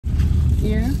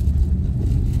Yeah.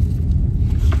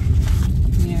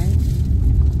 Yeah.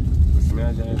 What's me I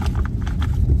drive?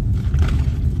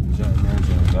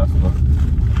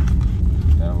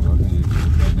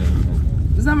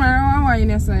 Zamara, what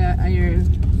you say are yours?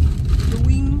 The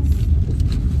wings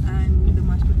and the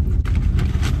mashed potato.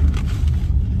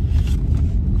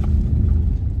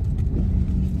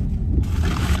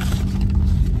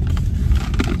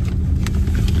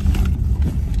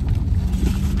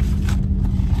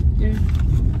 Yeah.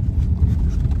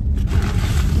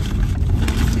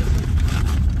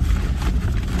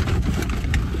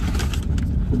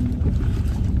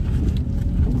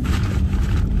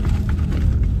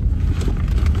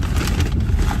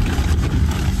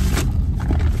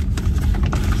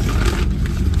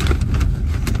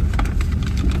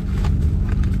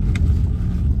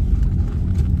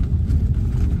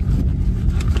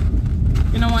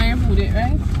 You know why you put it,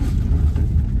 right?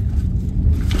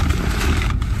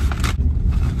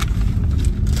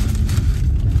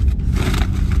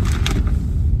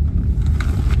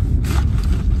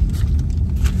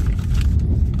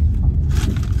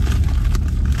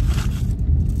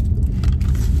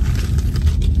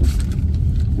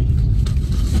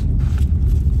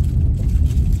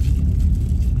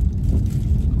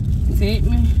 Take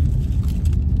me.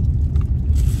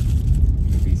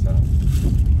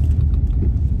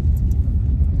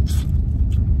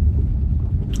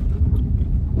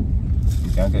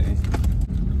 Can't get this.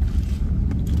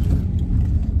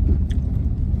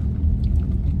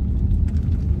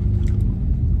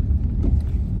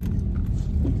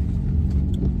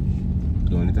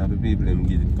 The only type of people them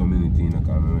get the community in the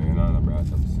community and all the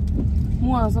brass ups.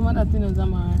 More some of that thing is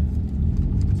Zamara.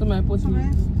 Some I put me.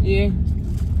 Yeah.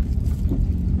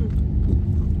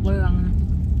 Hold on.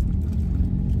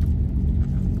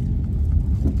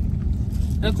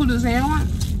 I could have said what?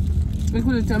 I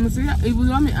could have told me say it was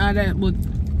want me add that, but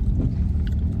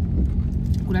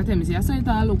could have tell me say I saw it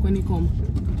all look when he come.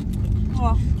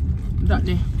 Oh. That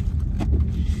day.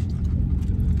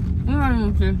 I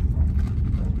don't know.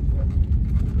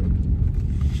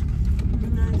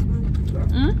 Nice one.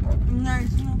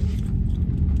 Nice one.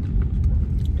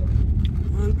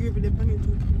 I'm gravy the pan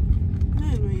too.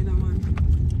 I know you don't want.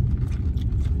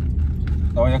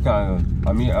 Oh, you can.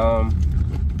 I mean,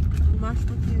 Mashed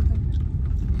potato.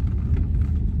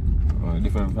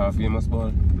 different from famous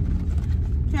ball.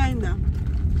 Kinda.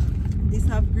 This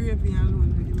have gravy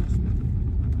alone with the mashed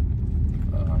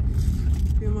potato.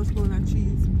 Famous bowl of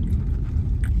cheese.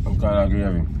 Some kind of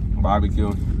gravy. Barbecue.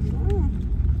 Oh.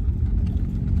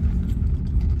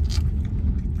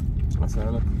 What's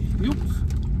that? Yup.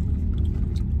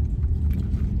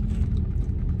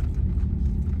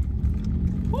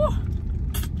 Oh.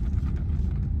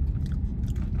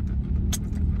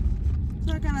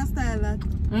 So I can style that.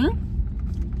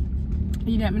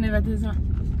 You that me never taste that.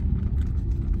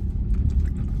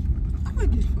 How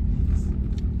would you fuck this?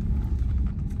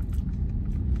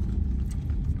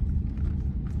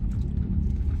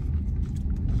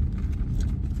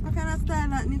 How can I style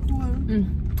that, Nicole?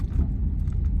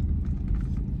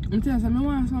 I'm telling you, I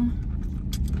want some.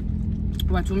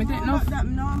 What, you me take enough?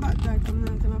 No, I'm about that. I'm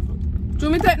not gonna fuck. You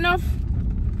me take enough?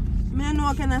 Me know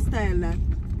how can I style that.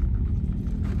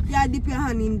 You dip your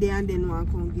hand in there and then one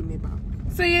come give me back.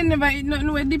 So you never eat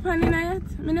nothing with dip hand in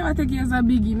it? Me never take you as a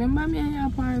biggie. Remember me and your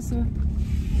parcel?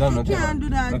 You can't do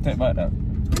that. Don't take back that.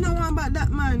 You don't want about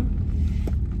that, man.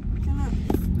 Cannot.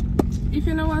 If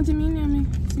you don't want to mean me,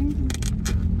 simple.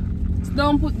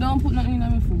 Don't put nothing in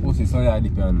my food. What's it? So you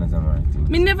dip your hand as a man thing.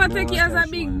 Me never take it as a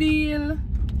big deal.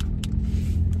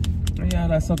 Yeah,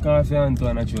 that's suck off your hand to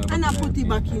a natural. And I put it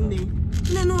back in there.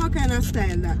 You don't know what kind of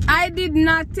style that. I did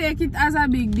not take it as a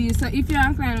big deal, so if you're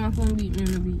inclined to come beat me,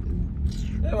 beat me.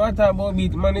 You ever talk about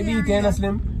beat? Man, you beat you,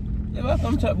 Slim? You ever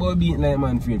come chat about beat like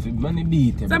man afraid? Man, you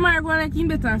beat him. Somebody go like him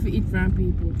better to eat from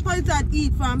people. How is that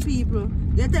eat from people?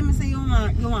 You tell me say you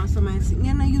want something sick.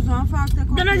 You don't use one fork to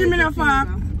come. Don't give me no fork.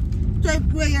 Take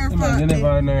where your fork. You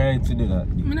never have no right to do that.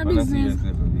 I'm in a business.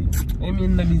 I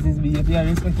mean the business be if you have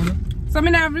respect, you know? So I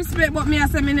have respect, but I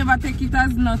say I never take it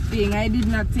as nothing. I did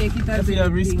not take it as anything. If you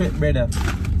have respect, brother.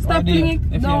 Stop fling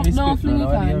it. Don't fling it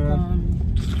on.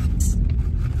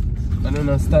 I don't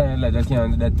know style like that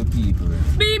can't do that to people.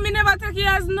 Me never take it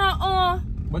as no.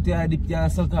 But you dip your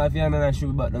suck off your hand and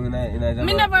shoot back down in a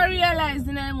me never realized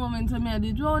in a moment when I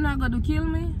did. You not going to kill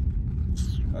me?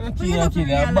 I kill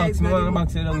you. I box me on the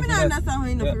box. I don't understand how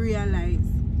you don't realize.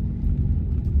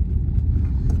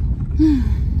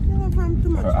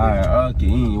 Alright,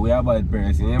 okay, we are about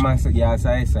person. You must say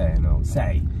side now.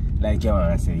 Side. Like you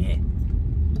want to say, yeah.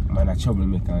 Man, a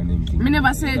troublemaker and them things. Me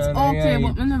never say it's okay,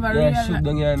 but me never realize. Yeah, shoot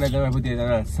down here and I got my potato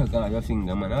and I suck out your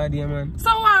finger, man. How do you, man? So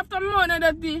what after money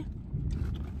that day?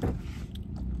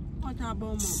 What about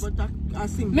more? But a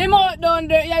simple. Me more down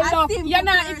there. You're not courtesy.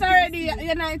 eat already.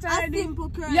 You're not eat A already. simple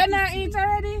courtesy. You're not eat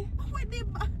already. What the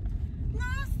no,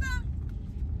 sir.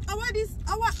 I want this.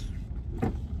 I want.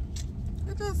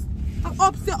 Let us.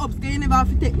 Ups, you never have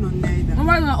to take none neither. I'm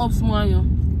not ups more, you.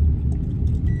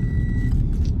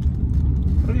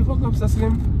 What the fuck up, so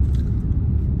Slim?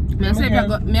 Me I say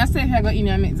if I go in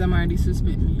and make Zamara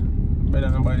disrespect me. Brother,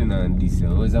 nobody know this here.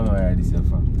 What's Zamara this here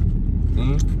for?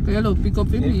 Cause you love pick up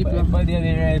the people. Everybody had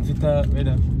the right to talk,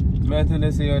 brother. Me I tell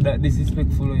you say you're that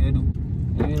disrespectful what you do.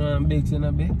 You know I'm bakes, you're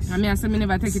not bakes. And me I say me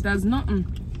never take it as nothing.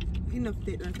 Enough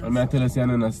take that. And me I tell you say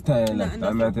you're not style like that.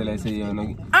 And me I tell you say you're not...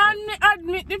 And me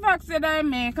admit the fact that I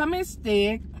make a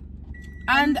mistake.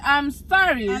 And I'm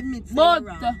sorry. But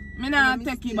me not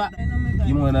take it back.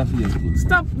 You wanna feel it.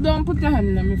 Stop, don't put your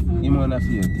hand on my food. You wanna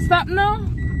feel it. Stop now.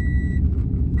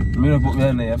 Me don't put my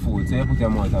hand on your food, so you put your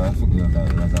mouth on your foot and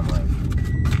that's a man.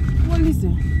 What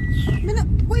listen?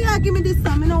 Why you give me this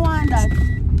time? I don't want that.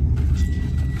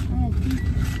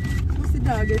 What's the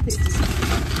dog you take?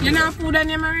 You know food on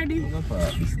them already? I'm not for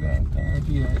this dog.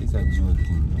 It's a joke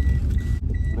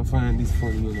thing. I find this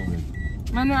funny, you know.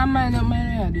 Man, I'm mind up my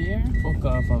head here. Fuck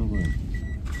off and go.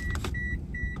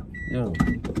 Yo.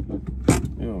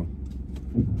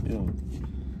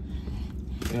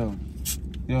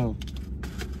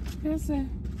 Yes, sir.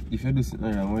 If you do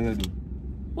something wrong, what you do?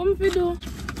 What me fi do?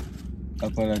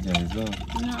 Apologize, no?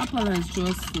 No, apologize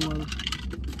just for.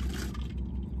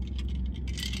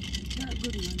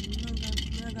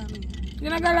 You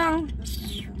not go long?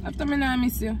 After me now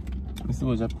miss you. Mr.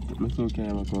 Okay,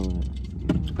 I'm coming.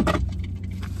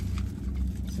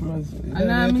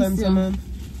 I miss you.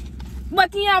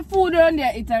 But you have food on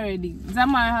there eat already.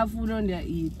 Zamara have food on there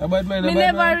eat. A bad man, me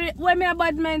never when me a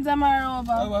bad mind Zamara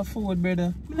over. Our food,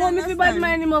 brother. How me fi bad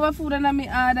mind him over food and I me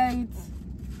order it.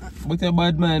 But you're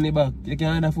bad man back. You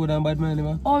can order food and bad man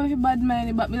back. Oh, if you bad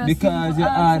mind back. Because you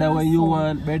order when you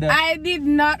want, brother. I did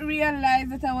not realize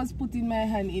that I was putting my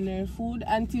hand in her food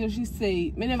until she said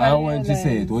it. Me never I realized. want to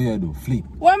say it. What you do? Flip.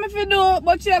 What me fi do?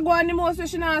 But she go on the most so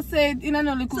she not say it in a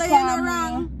little so you're not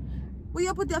wrong. Will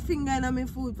you put your finger in my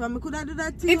food for me? Could I do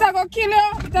that too? It a go kill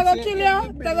you. It a go kill you.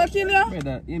 It a go kill you.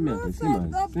 Brother, you may say,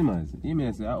 you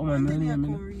may say, how man no name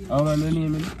me? How man no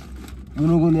name me? You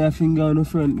no go your finger on the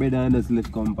front, brother, and just left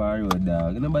come for road,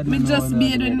 dog. Nobody me just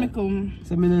beard when me come.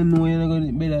 So me don't know you're not going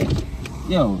to, brother.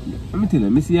 Yo, let me tell you,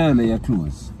 me see you under your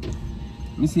clothes.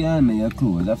 Me see you under your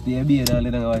clothes. After you beard and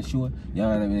let them go show, you're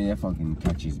under your fucking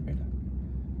catches, brother.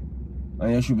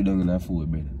 And you should be down in that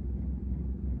food, brother.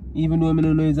 Even though I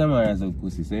don't know it's a Zamara's of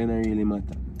pussy, so it don't really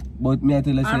matter. But me I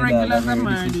tell you, say that I'm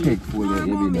very disrespectful. No,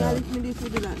 about me, I let me do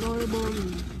that. No, about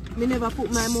me. Me never put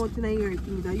my mouth in your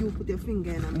things that you put your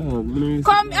finger in. No,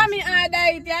 come, I mean order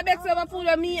it. I beg some food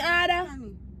and me order.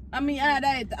 I mean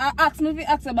order it. Ask me if you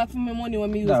ask back for my money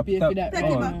when me use pay for that.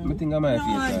 I think I might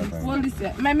face that. Hold this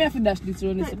here. I have to dash this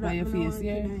round this by your face,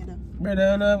 yeah? Brother,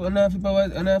 I don't have to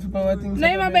power things. No,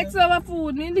 you beg some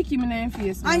food. Me lick him in your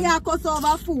face. And you cuss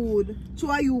over food.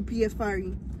 So you pay for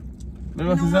it. I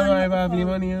don't know if I have any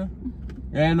money, yeah?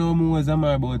 I know more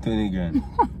Zamara about 20 grand.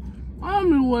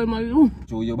 I'm low, man.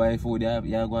 So you buy food,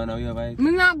 you're going away, right?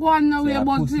 Me not going nowhere,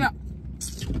 but yeah.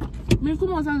 Me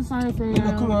come out and sign for you.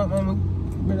 Come on, mama.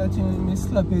 Brother, me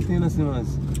slap you, you know,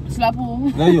 slap who?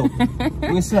 No, you.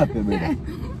 Me slap you, brother.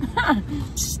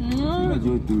 I'm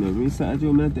joking, man. Me say, I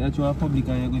show a public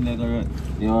and you go like a rat.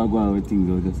 You want to go on with things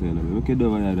out there, you know. Okay,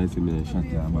 over here, that's me, shut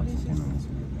your boss.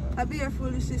 I be your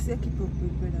foolishness you keep up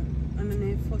with, brother. And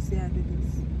then first year I do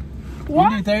this.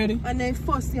 What? You do it already? And then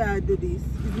first year I do this.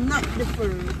 It's not the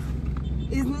first.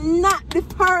 It's not the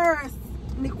first,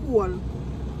 Nicole.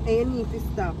 And you need to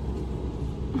stop.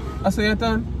 I say your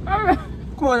turn.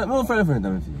 Come on, move for your friend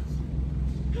on my face.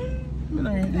 I'm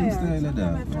not ready to style like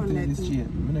that. I'm not ready to straight.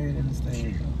 I'm not ready to style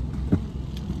like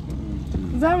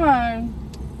that. Zaman,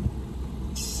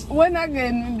 when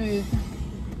again we do it?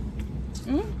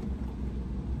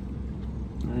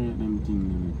 I hate them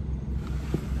things.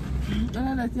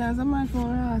 Another thing, Zaman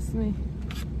can ask me.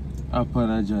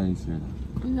 Apologize, brother.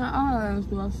 You know, all I have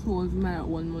to have sold my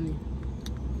own money.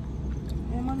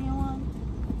 What money you want?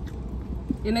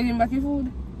 You not give back your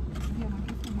food?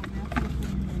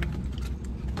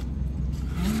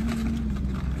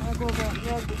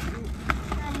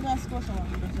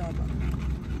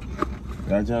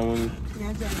 That's how money?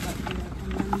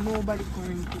 Nobody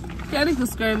calling to me. Yeah, this is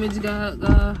scrimmage,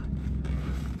 go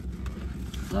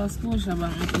school shop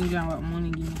and can get what money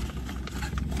give me.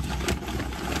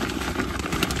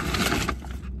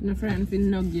 No friend for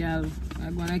no girl. I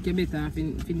go like you better for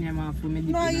name off for me dip.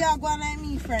 No, you are going like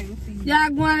me, friend. Yeah,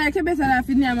 go like you better than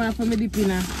for name off for me dip.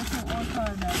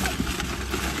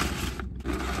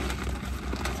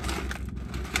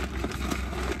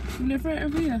 No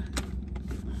friend for you.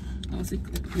 Oh, sick.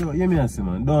 Yo, hear me answer,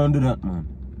 man. Don't do that, man.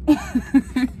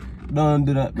 Don't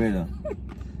do that, brother.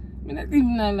 I'm not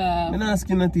even laugh. I'm not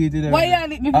asking nothing today. Why you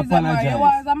lick me for Zamar? You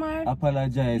want Zamar?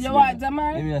 Apologize. You want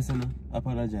Zamar? Hear me answer, no?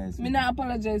 Apologize. Me not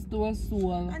apologize to a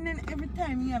soul. And then every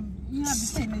time you have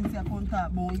the tendency to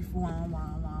contact boy if you want.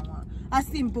 A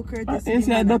simple courtesy. You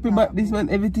see, I don't back this man,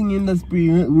 everything in the spree.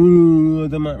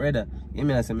 The man, brother. Hear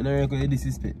me answer, I don't record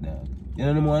disrespect, dog. You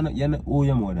know the more, you know who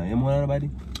your mother? You more nobody?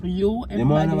 You, everybody. You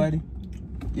more nobody?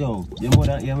 Yo, you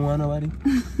more nobody?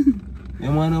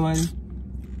 You more nobody?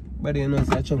 But you know,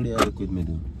 it's actually how you could me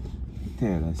do.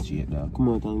 Tell us straight, dog. Come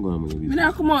out and go on with me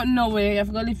not come out nowhere, you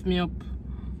have to lift me up.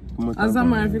 As a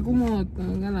man, if you come out,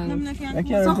 I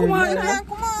can't so come out,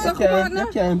 so come out now.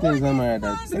 I can't tell Zamar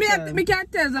that. Me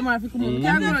can't tell Zamar if you come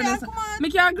out. Me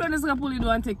can't go in this pull you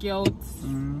and take you out.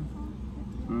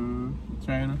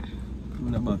 Try now. I'm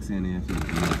not boxing in here.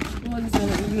 You want to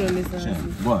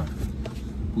listen? Go on.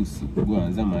 Pussy. Go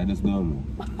on, Zamar, just go on.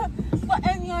 But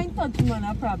when you're in touch, man,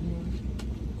 a problem.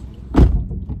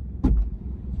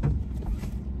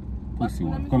 Pussy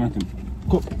one. Come at him.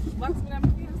 Come.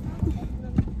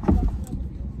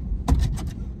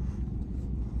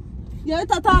 You have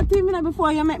to talk to him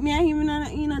before you make me and him,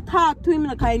 you know, talk to him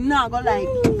because he's not going to like.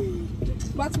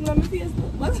 What's my face?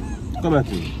 Come at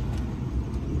him.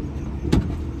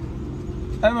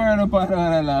 I'm around up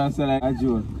and laugh so like a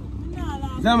joke.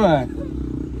 Zamar,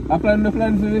 I plan the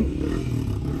plan for me.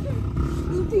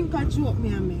 You think I joke me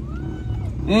and me?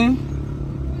 Eh?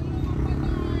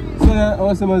 So I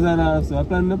was supposed to laugh, so I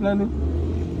plan the plan.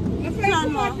 You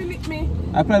come out to lick me.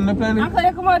 I plan the plan. After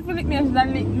you come out to lick me, you should have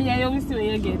licked me and you will see what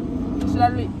you get. You should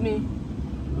have licked me.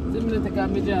 So I'm going to take a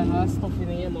picture and stuff in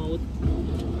your mouth.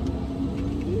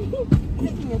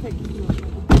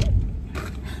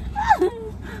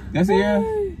 That's it, yeah?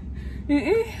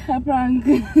 A prank.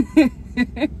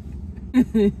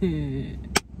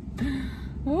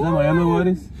 Zamar, you know what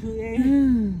this? Yeah.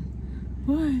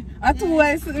 Boy, I two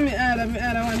ways to me other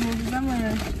one movie, Zamar.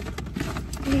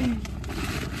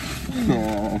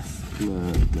 Yes.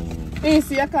 No. You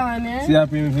see a can, eh? See that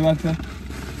premium for boxer?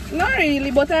 Not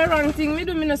really, but I wrong thing. Me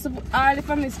do me not all if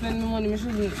I spend my money, I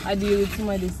shouldn't deal with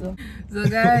somebody so. So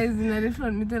guys, in the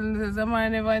front, me telling you, Zamar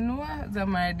never know,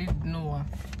 Zamar did know.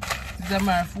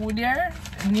 Zamar food here,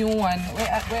 new one.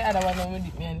 Where other one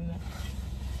with me?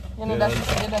 You know that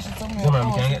shit to me. Zamar,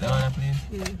 can I get that one, please?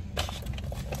 Yeah.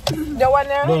 The one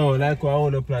there? No, like I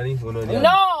want to plan it.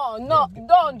 No,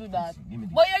 don't do that.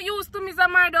 But you're used to me,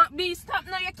 Zamar, don't be stop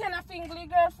now. You cannot finger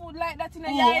girl food like that in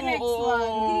a year next one.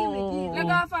 Give me.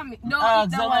 Look for me. Don't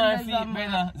eat that one,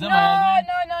 Zamar.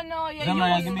 No. You're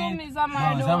used to me,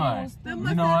 Zamar. No, Zamar.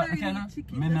 You know what? I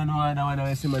don't know that one. I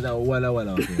see my walla.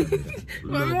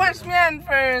 Let me wash my hand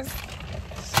first.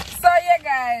 So yeah,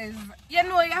 guys, you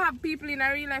know you have people in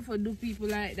a real life who do people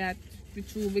like that.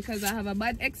 True, because I have a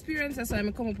bad experience, that's why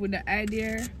I come up with the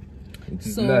idea. It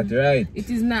is not right. It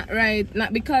is not right.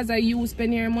 Not because you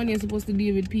spend your money, you're supposed to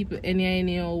deal with people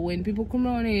anyhow. When people come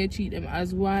around here, you treat them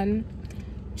as one.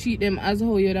 Treat them as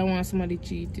how you don't want somebody to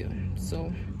treat you.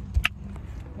 So,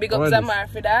 big up Zamar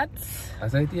for that. I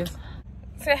said yes.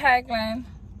 Say hi, KLYNE.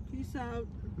 Peace out.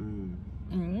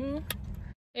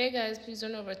 Hey guys, please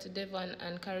run over to Devon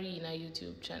and Karina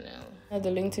YouTube channel. The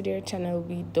link to their channel will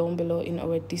be down below in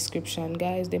our description.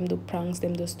 Guys, them do pranks,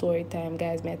 them do story time.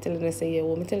 Guys, me telling you say,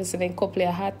 me tell you say them couple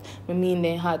are hot, me mean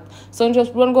they hot. So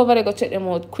just run go over there, go check them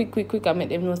out quick and make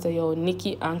them know say, yo,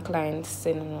 NICKII and KLYNE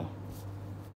send them.